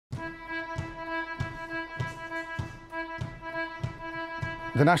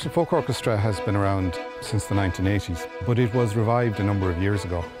The National Folk Orchestra has been around since the 1980s, but it was revived a number of years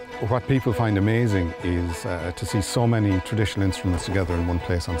ago. What people find amazing is to see so many traditional instruments together in one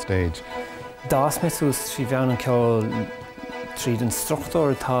place on stage. Das mit so trí bhean an ceol tríd an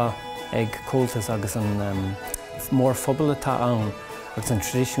struchtúir atá ag comhaltas agus an mór phobal atá ann agus an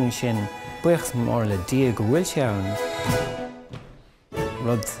tradiisiún sin buíochas mór le dia go bhfuil sé ann.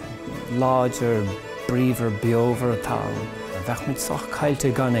 Rud láidir, bríomhar, beómhar atá a bheith muid soch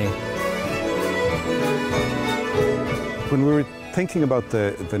caiilte gan é. When we were thinking about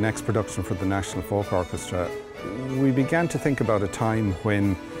the next production for the National Folk Orchestra, we began to think about a time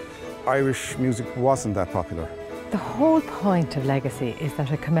when Irish music wasn't that popular. The whole point of Legacy is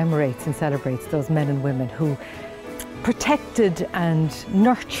that it commemorates and celebrates those men and women who protected and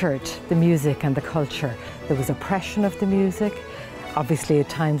nurtured the music and the culture. There was oppression of the music, obviously at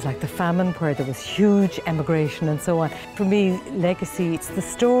times like the famine where there was huge emigration and so on. For me, Legacy, it's the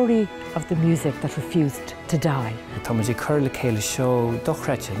story of the music that refused to die. Tá muid chur le céile seo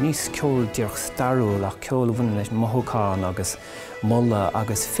dochreite níos ceol díoch starúil ach ceol bhain leis mothúcáin agus mulla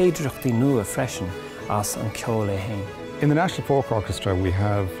agus féidireachtaí nua freisin as an ceol é féin. In the National Folk Orchestra we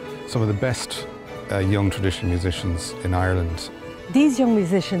have some of the best young traditional musicians in Ireland. These young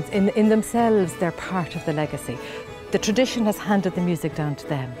musicians, in themselves, they're part of the legacy. The tradition has handed the music down to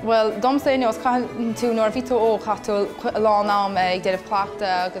them. Well, domsa inniu, os cael tú nor fito o catw lá nám ag deireadh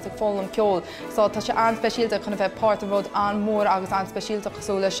clachta agus ag fólam ceol. So tá sé anspecialta chun bheith part of rud an mór agus anspecialta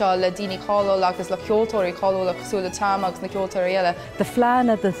cosúla seo le daoine cáil agus le ceoltóirí cáil le cosúla tam agus na ceoltóirí eile. The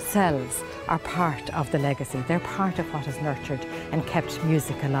Fleadh themselves are part of the legacy. They're part of what has nurtured and kept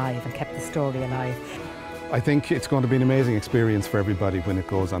music alive and kept the story alive. I think it's going to be an amazing experience for everybody when it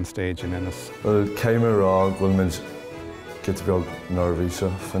goes on stage in Ennis. Well, céim rá ghfuil get beag nervvíse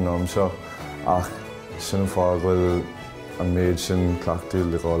fan amseo ach sin fáil bhfuil an méid sin clachtú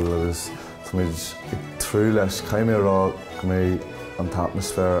le gáil agus tá muid ag trú leis céim rá go mé an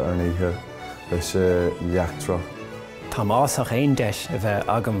atmosfér ar níthe leis leachtra. Tá ásach aon deis a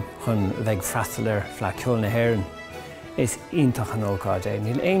bheith agam chun bheith freastail Fleadh Cheoil na hÉireann is ionintach an ócáid é,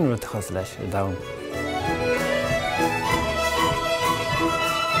 níl aon rud chus leis a dam.